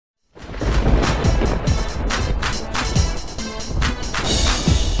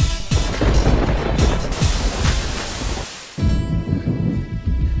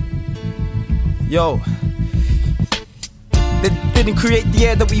Yo. They didn't create the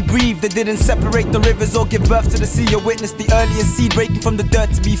air that we breathe. They didn't separate the rivers or give birth to the sea or witness the earliest seed breaking from the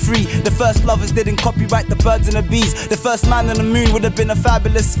dirt to be free. The first lovers didn't copyright the birds and the bees. The first man on the moon would have been a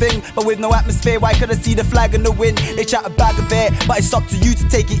fabulous thing, but with no atmosphere, why could I see the flag in the wind? They chat a bag of air, but it's up to you to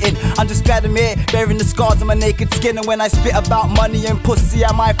take it in. I'm just glad I'm here, bearing the scars on my naked skin. And when I spit about money and pussy,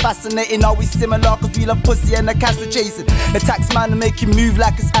 am I fascinating? Are we similar? Cause we love pussy and the cash we're chasing. The tax man to make you move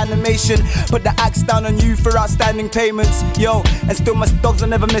like it's animation. Put the axe down on you for outstanding payments. Yo, and still my dogs will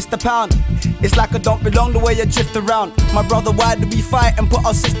never miss the pound. It's like I don't belong the way I drift around. My brother, why do we fight and put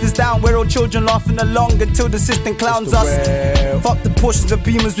our sisters down? We're all children laughing along until the system clowns us. Fuck the portions of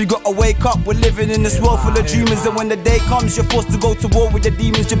beamers, we gotta wake up. We're living in this world full of dreamers, and when the day comes, you're forced to go to war with your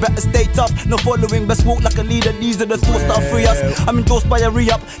demons. You better stay tough, no following, best walk like a leader. These are the thoughts that'll free us. I'm endorsed by a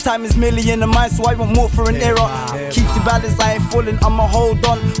re-up. Time is merely in the mind, so I want more for an era. Keep the balance, I ain't falling, I'ma hold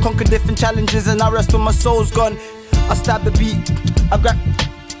on. Conquer different challenges and I rest when my soul's gone. I stab the beat, I got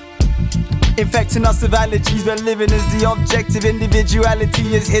infecting us with allergies. We're living is the objective.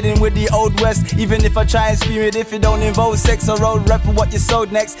 Individuality is hidden with the old west. Even if I try and scream it, if it don't involve sex or road rep for what you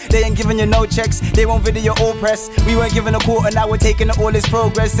sold next. They ain't giving you no checks, they won't video or press. We weren't given a quarter, now we're taking it all as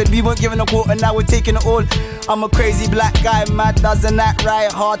progress. Said we weren't given a quarter, now we're taking it all. I'm a crazy black guy, mad doesn't act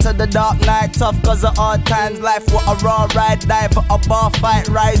right. Heart of the dark night, tough cause of hard times. Life what a raw ride, die for a bar fight.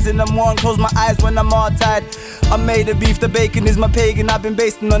 Rise in the morning, close my eyes when I'm all tired. I made the beef, the bacon is my pagan. I've been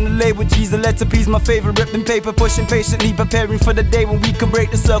basting on the label G's, the letter P's my favorite. Ripping paper, pushing patiently, preparing for the day when we can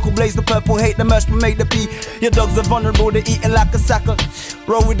break the circle. Blaze the purple, hate the merch, but make the P. Your dogs are vulnerable, they're eating like a sucker.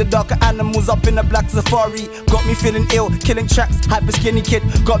 Roll with the darker animals up in the black safari. Got me feeling ill, killing tracks, hyper skinny kid.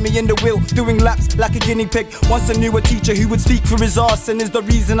 Got me in the wheel, doing laps like a guinea pig. Once I knew a teacher who would speak for his arse, and is the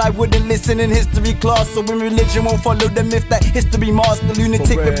reason I wouldn't listen in history class. So when religion won't follow the myth that history masks the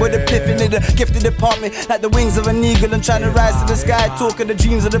lunatic with a piff in the gifted department, like the wings of an eagle and trying to rise to the sky. Talking the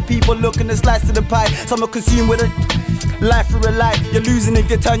dreams of the people, looking to slice of the pie. Some are consumed with a life for a lie. You're losing if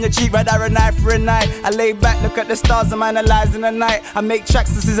you turn your cheek right there, an eye for an eye. I lay back, look at the stars, I'm analyzing the night. I make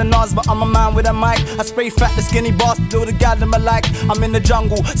tracks, this isn't ours, but I'm a man with a mic. I spray fat, the skinny bastard, all the gal them alike. I'm in the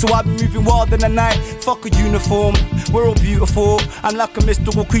jungle, so I've been moving wild in the night. Fuck a uniform, we're all beautiful. I'm like a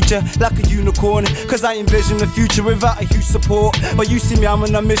mystical creature, like a unicorn. Cause I envision the future without a huge support. But you see me, I'm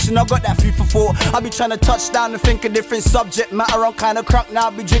on a mission, I got that food for thought. I be trying to touch down and think a different subject matter. I'm kinda crunk now, I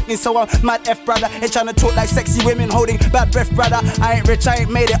be drinking, so I'm mad F brother. Ain't trying to talk like sexy women holding bad breath, brother. I ain't rich, I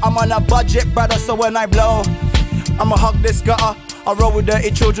ain't made it, I'm on a budget, brother. So when I blow, I'ma hug this gutter. I roll with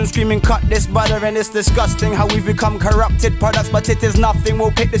dirty children screaming cut this butter. And it's disgusting how we've become corrupted products, but it is nothing.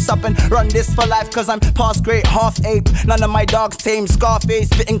 We'll pick this up and run this for life, cause I'm past great half ape. None of my dogs tame, Scarface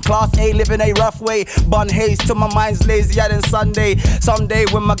fitting class A, living a rough way. Bun haze till my mind's lazier than Sunday. Someday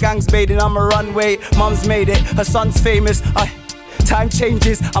when my gang's bathing on a runway. Mum's made it, her son's famous. Time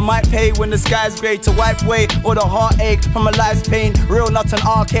changes, I might pay when the sky's grey to wipe away all the heartache from my life's pain. Real, not an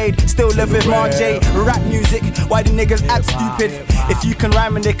arcade, still live with Marjay. Rap music, why the niggas act stupid? If you can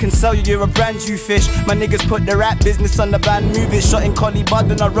rhyme and they can sell you, you're a brand new fish. My niggas put the rap business on the band movies. Shot in Collie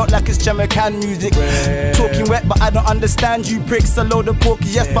Bud and I rock like it's Jamaican music. Talking wet but I don't understand you pricks. A load of porky,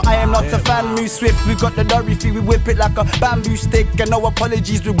 yes, but I am not a fan. Move swift, we got the Dory fee, we whip it like a bamboo stick. And no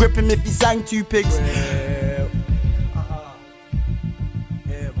apologies, we grip him if he sang two pigs.